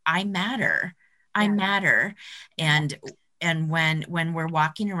know, I matter. I matter. And when we're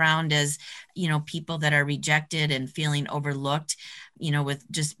walking around as, people that are rejected and feeling overlooked,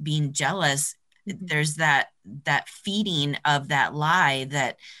 with just being jealous, there's that feeding of that lie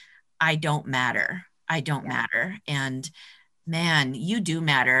that I don't matter. I don't matter. And man, you do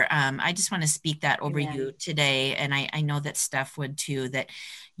matter. I just want to speak that over you today. And I know that Steph would too, that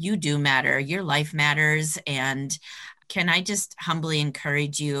you do matter. Your life matters. And can I just humbly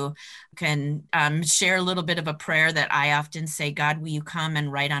encourage you, can share a little bit of a prayer that I often say, God, will you come and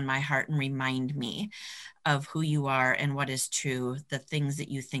write on my heart and remind me of who you are and what is true, the things that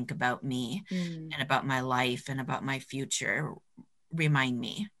you think about me and about my life and about my future. Remind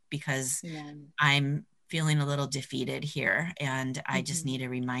me, because I'm feeling a little defeated here, and I just need a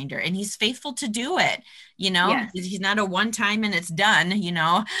reminder. And he's faithful to do it. He's not a one time and it's done,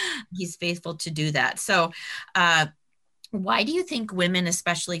 he's faithful to do that. So, why do you think women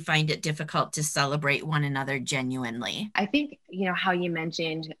especially find it difficult to celebrate one another genuinely? I think, how you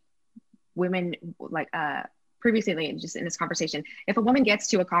mentioned women, like previously just in this conversation, if a woman gets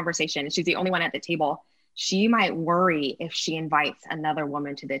to a conversation and she's the only one at the table, she might worry if she invites another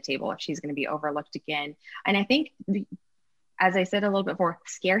woman to the table, if she's going to be overlooked again. And I think, as I said a little bit before,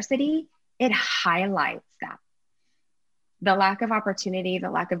 scarcity, it highlights that. The lack of opportunity,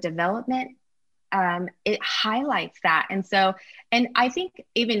 the lack of development, it highlights that. And I think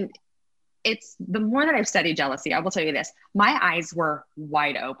even it's the more that I've studied jealousy, I will tell you this, my eyes were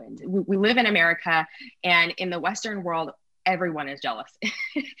wide open. We live in America, and in the Western world, everyone is jealous.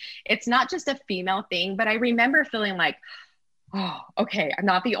 It's not just a female thing, but I remember feeling like, oh, okay, I'm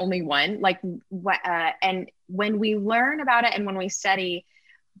not the only one. Like, and when we learn about it and when we study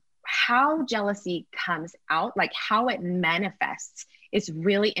how jealousy comes out, like how it manifests, is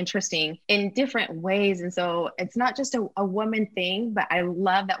really interesting in different ways. And so it's not just a woman thing, but I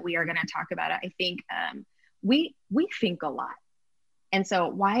love that we are going to talk about it. I think we think a lot. And so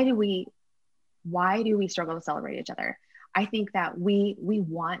why do we struggle to celebrate each other? I think that we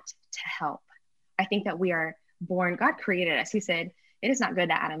want to help. I think that we are born, God created us. He said, it is not good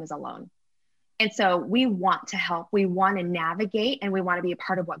that Adam is alone. And so we want to help, we want to navigate, and we want to be a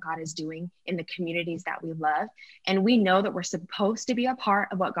part of what God is doing in the communities that we love. And we know that we're supposed to be a part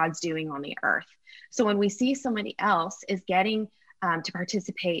of what God's doing on the earth. So when we see somebody else is getting to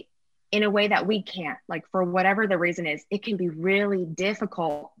participate in a way that we can't, like for whatever the reason is, it can be really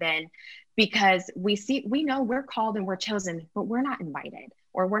difficult then, because we know we're called and we're chosen, but we're not invited,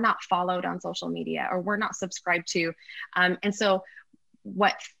 or we're not followed on social media, or we're not subscribed to. And so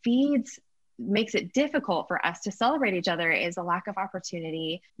what makes it difficult for us to celebrate each other is a lack of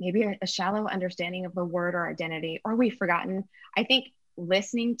opportunity, maybe a shallow understanding of the word or identity, or we've forgotten. I think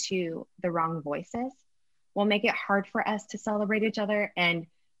listening to the wrong voices will make it hard for us to celebrate each other. And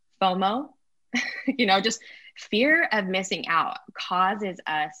FOMO, just fear of missing out causes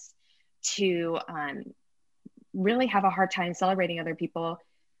us to really have a hard time celebrating other people.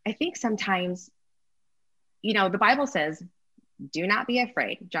 I think sometimes, the Bible says, do not be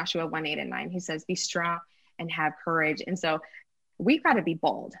afraid. Joshua 1:8-9, he says, be strong and have courage. And so we've got to be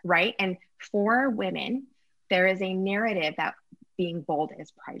bold, right? And for women, there is a narrative that being bold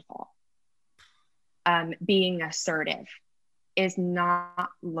is prideful. Being assertive is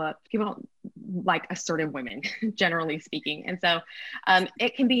not people don't like assertive women, generally speaking. And so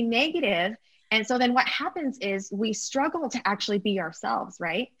it can be negative. And so then what happens is we struggle to actually be ourselves,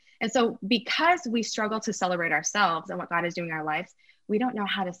 right? And so because we struggle to celebrate ourselves and what God is doing in our lives, we don't know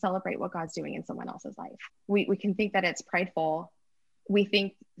how to celebrate what God's doing in someone else's life. We can think that it's prideful. We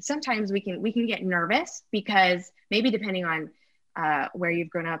think sometimes we can get nervous because maybe depending on where you've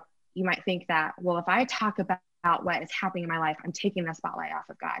grown up, you might think that, well, if I talk about what is happening in my life, I'm taking the spotlight off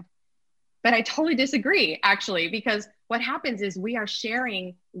of God. But I totally disagree, actually, because what happens is we are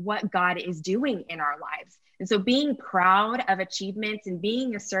sharing what God is doing in our lives. And so being proud of achievements and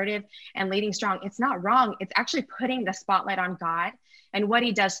being assertive and leading strong, it's not wrong. It's actually putting the spotlight on God and what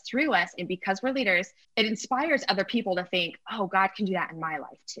he does through us. And because we're leaders, it inspires other people to think, oh, God can do that in my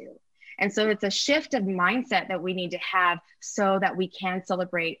life too. And so it's a shift of mindset that we need to have so that we can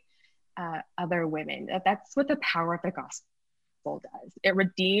celebrate other women. That's what the power of the gospel does. It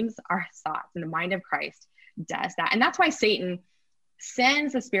redeems our thoughts, and the mind of Christ does that. And that's why Satan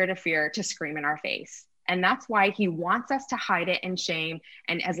sends the spirit of fear to scream in our face. And that's why he wants us to hide it in shame.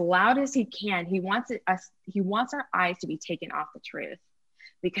 And as loud as he can, he wants our eyes to be taken off the truth,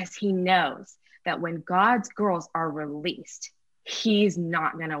 because he knows that when God's girls are released, he's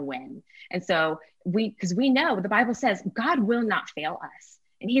not going to win. And so because we know the Bible says God will not fail us.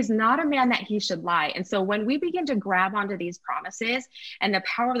 And he's not a man that he should lie. And so when we begin to grab onto these promises and the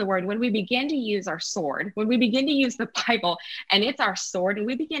power of the word, when we begin to use our sword, when we begin to use the Bible and it's our sword and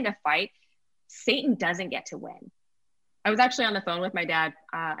we begin to fight, Satan doesn't get to win. I was actually on the phone with my dad,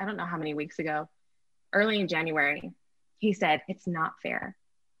 I don't know how many weeks ago, early in January. He said, it's not fair.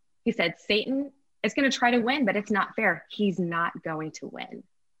 He said, Satan is going to try to win, but it's not fair. He's not going to win.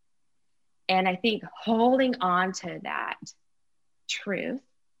 And I think holding on to that truth,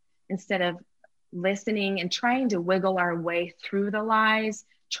 instead of listening and trying to wiggle our way through the lies,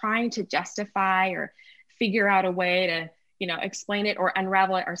 trying to justify or figure out a way to, explain it or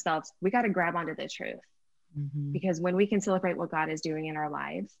unravel it ourselves, we got to grab onto the truth. Mm-hmm. Because when we can celebrate what God is doing in our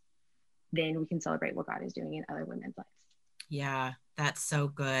lives, then we can celebrate what God is doing in other women's lives. Yeah, that's so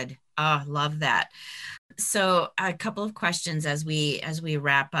good. Oh, love that. So a couple of questions as we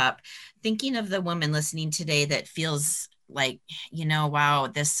wrap up. Thinking of the woman listening today that feels like, wow,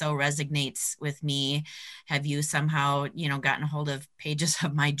 this so resonates with me. Have you somehow, gotten a hold of pages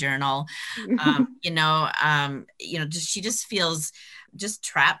of my journal? She just feels just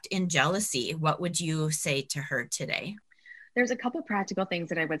trapped in jealousy. What would you say to her today? There's a couple practical things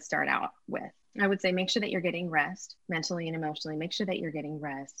that I would start out with. I would say, make sure that you're getting rest mentally and emotionally. Make sure that you're getting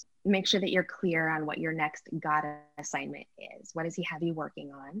rest. Make sure that you're clear on what your next God assignment is. What does he have you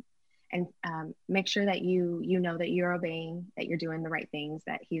working on? And make sure that you know that you're obeying, that you're doing the right things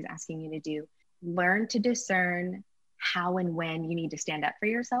that he's asking you to do. Learn to discern how and when you need to stand up for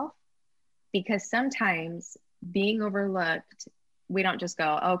yourself, because sometimes being overlooked, we don't just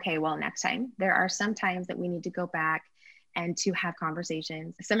go, okay, well, next time. There are some times that we need to go back and to have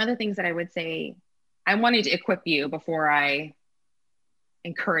conversations. Some other things that I would say, I wanted to equip you before I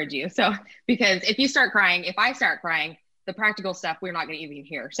encourage you. So, because if I start crying, the practical stuff, we're not going to even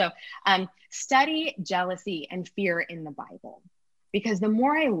hear. So study jealousy and fear in the Bible, because the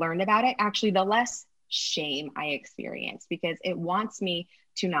more I learned about it, actually, the less shame I experience, because it wants me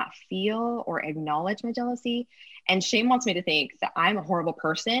to not feel or acknowledge my jealousy. And shame wants me to think that I'm a horrible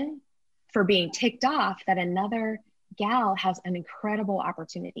person for being ticked off that another gal has an incredible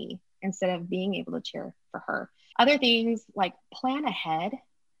opportunity instead of being able to cheer for her. Other things like plan ahead.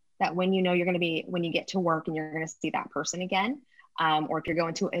 that when you know you're going to be, when you get to work and you're going to see that person again, or if you're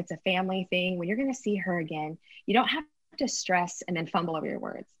going to, it's a family thing, when you're going to see her again, you don't have to stress and then fumble over your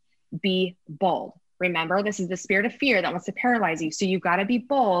words. Be bold. Remember, this is the spirit of fear that wants to paralyze you. So you've got to be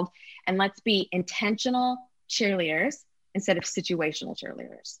bold, and let's be intentional cheerleaders instead of situational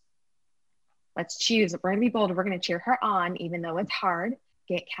cheerleaders. Let's choose. We're going to be bold. We're going to cheer her on, even though it's hard.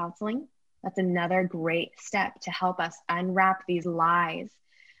 Get counseling. That's another great step to help us unwrap these lies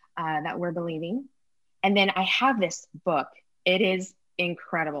that we're believing. And then I have this book. It is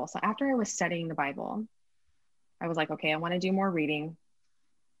incredible. So after I was studying the Bible, I was like, okay, I want to do more reading.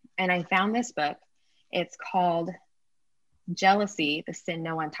 And I found this book. It's called Jealousy, the Sin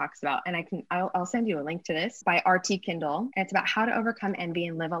No One Talks About. And I'll send you a link to this, by R.T. Kendall. And it's about how to overcome envy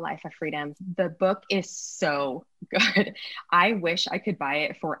and live a life of freedom. The book is so good. I wish I could buy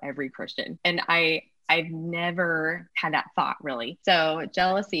it for every Christian. And I've never had that thought, really. So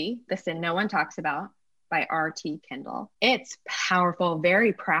Jealousy, the Sin No One Talks About, by R.T. Kendall. It's powerful,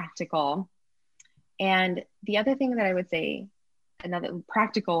 very practical. And the other thing that I would say, another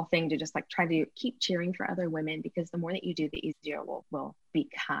practical thing to just like try to keep cheering for other women, because the more that you do, the easier it will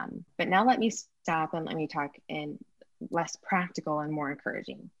become. But now let me stop and let me talk in less practical and more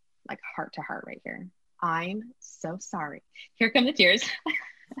encouraging, like heart to heart right here. I'm so sorry. Here come the tears.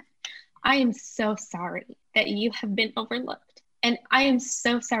 I am so sorry that you have been overlooked. And I am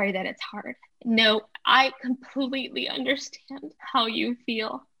so sorry that it's hard. No, I completely understand how you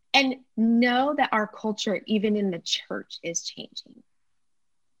feel. And know that our culture, even in the church, is changing.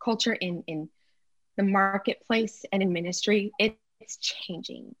 Culture in the marketplace and in ministry, it's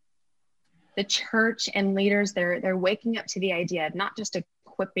changing. The church and leaders, they're waking up to the idea of not just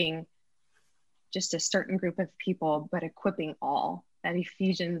equipping just a certain group of people, but equipping all. That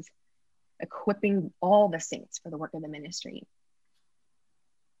Ephesians, equipping all the saints for the work of the ministry.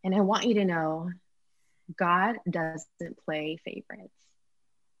 And I want you to know, God doesn't play favorites.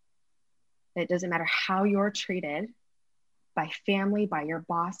 It doesn't matter how you're treated by family, by your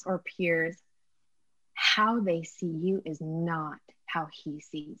boss or peers. How they see you is not how he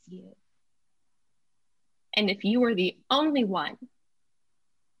sees you. And if you were the only one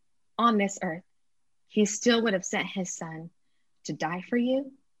on this earth, he still would have sent his son to die for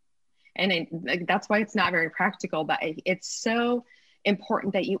you. And that's why it's not very practical, but it's so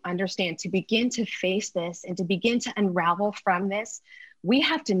important that you understand, to begin to face this and to begin to unravel from this. We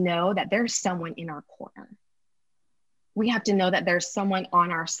have to know that there's someone in our corner. We have to know that there's someone on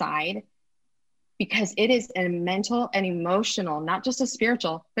our side, because it is a mental and emotional, not just a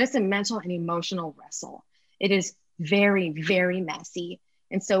spiritual, but it's a mental and emotional wrestle. It is very, very messy.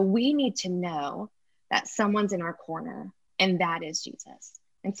 And so we need to know that someone's in our corner, and that is Jesus.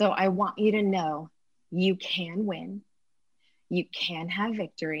 And so I want you to know you can win. You can have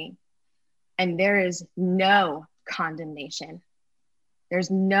victory. And there is no condemnation.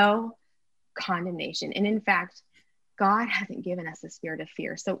 There's no condemnation. And in fact, God hasn't given us a spirit of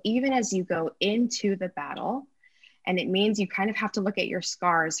fear. So even as you go into the battle, and it means you kind of have to look at your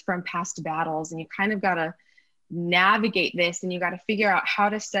scars from past battles, and you kind of got to navigate this, and you got to figure out how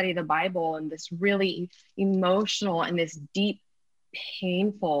to study the Bible and this really emotional and this deep,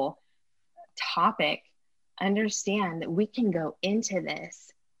 painful topic. Understand that we can go into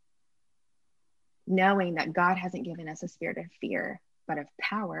this knowing that God hasn't given us a spirit of fear, but of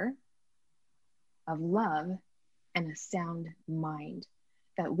power, of love, and a sound mind,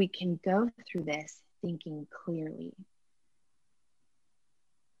 that we can go through this thinking clearly.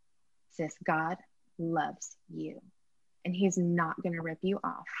 Sis, God loves you, and he's not going to rip you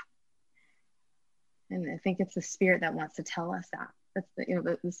off. And I think it's the spirit that wants to tell us that. That's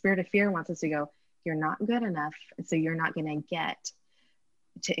the spirit of fear wants us to go, you're not good enough, and so you're not going to get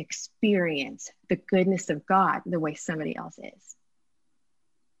to experience the goodness of God the way somebody else is.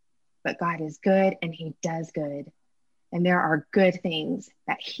 But God is good, and he does good. And there are good things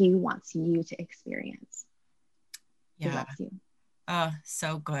that he wants you to experience. Yeah. He loves you. Oh,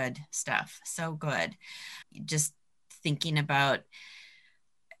 so good stuff. So good. Just thinking about,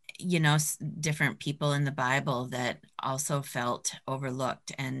 different people in the Bible that also felt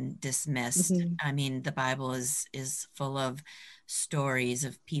overlooked and dismissed. Mm-hmm. I mean, the Bible is full of stories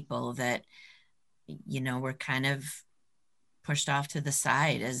of people that, were kind of pushed off to the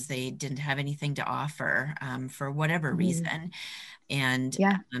side as they didn't have anything to offer for whatever mm-hmm. reason. And,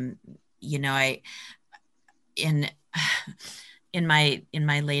 yeah. I, in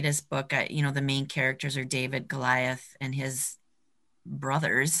my latest book, the main characters are David, Goliath, and his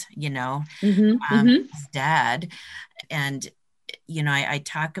brothers, mm-hmm. His dad. And, I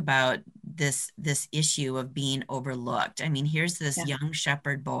talk about this issue of being overlooked. I mean, here's this young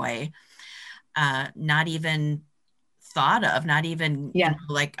shepherd boy, not even thought of, not even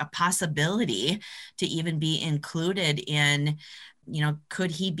like a possibility to even be included in,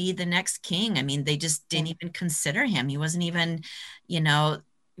 could he be the next king? I mean, they just didn't even consider him. He wasn't even, he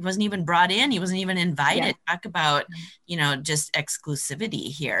wasn't even brought in. He wasn't even invited. Talk about, just exclusivity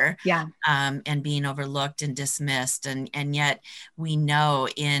here, and being overlooked and dismissed. And yet we know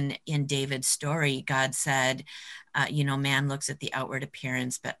in David's story, God said, man looks at the outward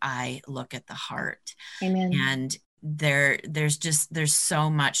appearance, but I look at the heart. Amen. And there's so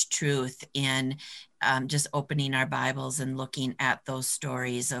much truth in just opening our Bibles and looking at those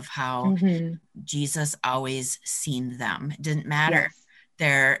stories of how Jesus always seen them. It didn't matter.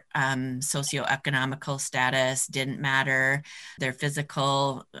 Their socioeconomical status, didn't matter their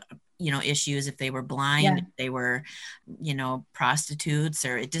physical, issues, if they were blind, if they were, prostitutes,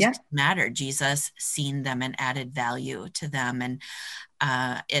 or it just didn't matter. Jesus seen them and added value to them. And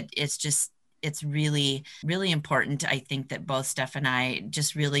it's really, really important. I think that both Steph and I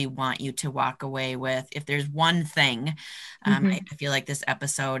just really want you to walk away with, if there's one thing, I feel like this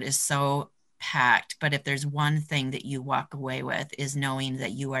episode is so packed, but if there's one thing that you walk away with, is knowing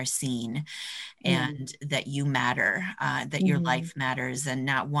that you are seen and that you matter, that your life matters, and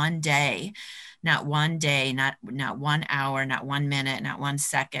not one day, not 1 hour, not 1 minute, not 1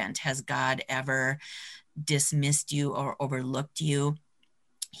 second has God ever dismissed you or overlooked you.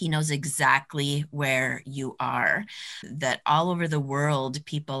 He knows exactly where you are, that all over the world,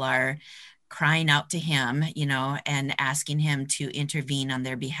 people are crying out to him, and asking him to intervene on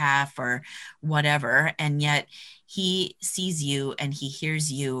their behalf or whatever. And yet he sees you and he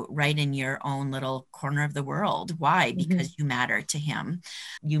hears you right in your own little corner of the world. Why? Because you matter to him.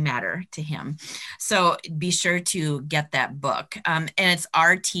 You matter to him. So be sure to get that book. And it's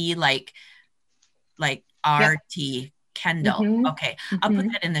RT, like RT Kendall. Okay. I'll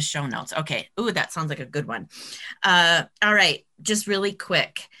put that in the show notes. Okay. Ooh, that sounds like a good one. All right. Just really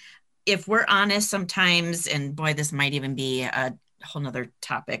quick. If we're honest sometimes, and boy, this might even be a whole nother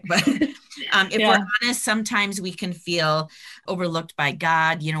topic, but if we're honest, sometimes we can feel overlooked by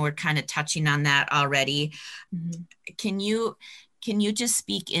God. We're kind of touching on that already. Can you just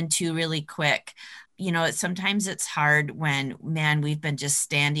speak into really quick, sometimes it's hard when, man, we've been just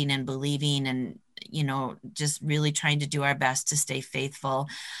standing and believing and, just really trying to do our best to stay faithful.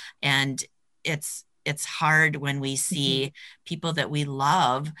 And it's hard when we see people that we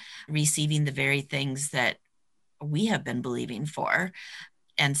love receiving the very things that we have been believing for.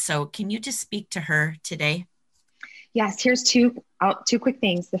 And so can you just speak to her today? Yes, here's two quick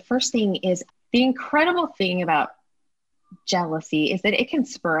things. The first thing is, the incredible thing about jealousy is that it can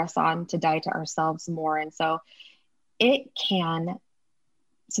spur us on to die to ourselves more. And so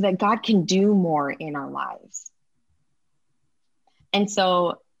so that God can do more in our lives. And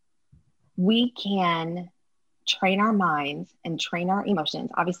so we can train our minds and train our emotions,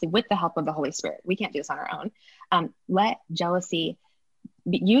 obviously with the help of the Holy Spirit. We can't do this on our own. Let jealousy,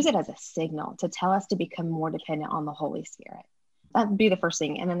 use it as a signal to tell us to become more dependent on the Holy Spirit. That'd be the first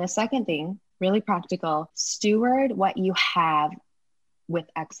thing. And then the second thing, really practical, steward what you have with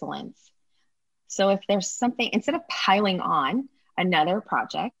excellence. So if there's something, instead of piling on another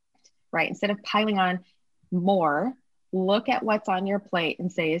project, right? Instead of piling on more, look at what's on your plate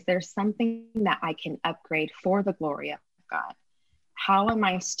and say, is there something that I can upgrade for the glory of God? How am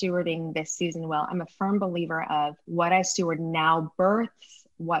I stewarding this season well? I'm a firm believer of what I steward now births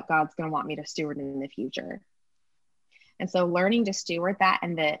what God's going to want me to steward in the future. And so learning to steward that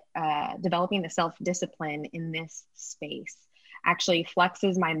and developing the self-discipline in this space actually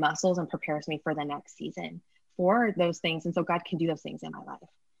flexes my muscles and prepares me for the next season for those things. And so God can do those things in my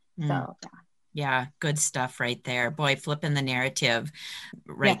life. So, yeah, good stuff right there. Boy, flipping the narrative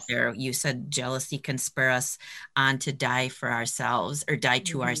right there. You said jealousy can spur us on to die for ourselves or die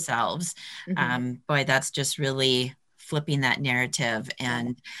to ourselves. Boy, that's just really flipping that narrative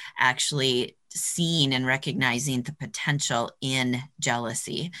and actually seeing and recognizing the potential in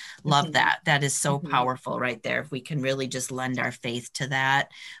jealousy. Love that. That is so powerful right there. If we can really just lend our faith to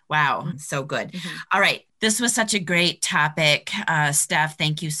that. Wow. So good. All right. This was such a great topic. Steph,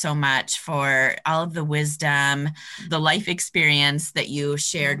 thank you so much for all of the wisdom, the life experience that you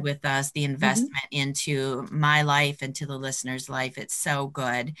shared with us, the investment into my life and to the listener's life. It's so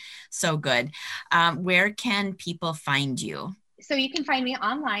good. So good. Where can people find you? So you can find me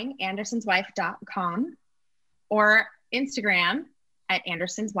online, andersonswife.com, or Instagram at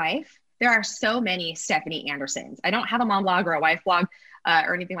andersonswife. There are so many Stephanie Andersons. I don't have a mom blog or a wife blog.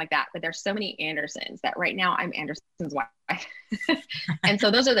 or anything like that. But there's so many Andersons that right now I'm Anderson's wife. And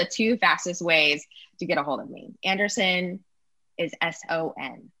so those are the two fastest ways to get a hold of me. Anderson is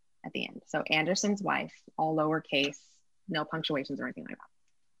S-O-N at the end. So Anderson's wife, all lowercase, no punctuations or anything like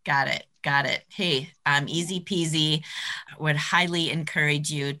that. Got it. Hey, easy peasy. Would highly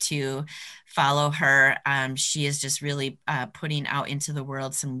encourage you to follow her. She is just really putting out into the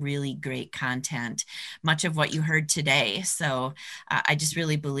world some really great content, much of what you heard today. So I just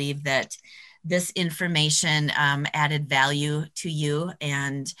really believe that this information added value to you.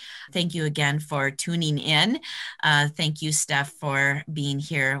 And thank you again for tuning in. Thank you, Steph, for being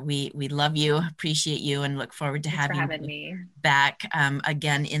here. We love you, appreciate you, and look forward to having you back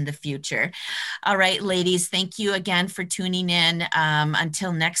again in the future. All right, ladies, thank you again for tuning in.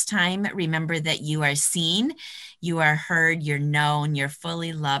 Until next time, remember that you are seen, you are heard, you're known, you're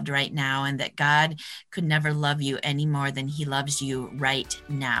fully loved right now, and that God could never love you any more than he loves you right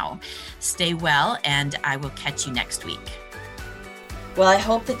now. Stay well, and I will catch you next week. Well, I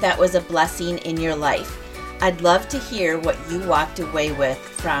hope that was a blessing in your life. I'd love to hear what you walked away with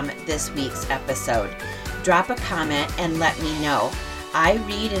from this week's episode. Drop a comment and let me know. I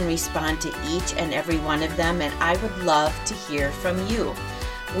read and respond to each and every one of them, and I would love to hear from you.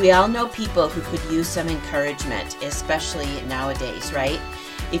 We all know people who could use some encouragement, especially nowadays, right?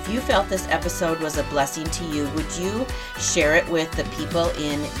 If you felt this episode was a blessing to you, would you share it with the people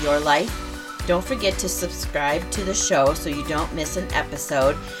in your life? Don't forget to subscribe to the show so you don't miss an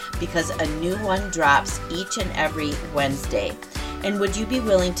episode, because a new one drops each and every Wednesday. And would you be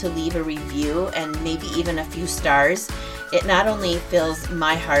willing to leave a review and maybe even a few stars? It not only fills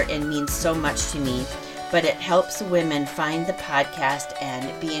my heart and means so much to me, but it helps women find the podcast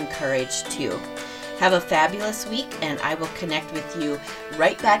and be encouraged too. Have a fabulous week, and I will connect with you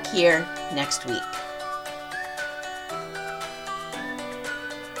right back here next week.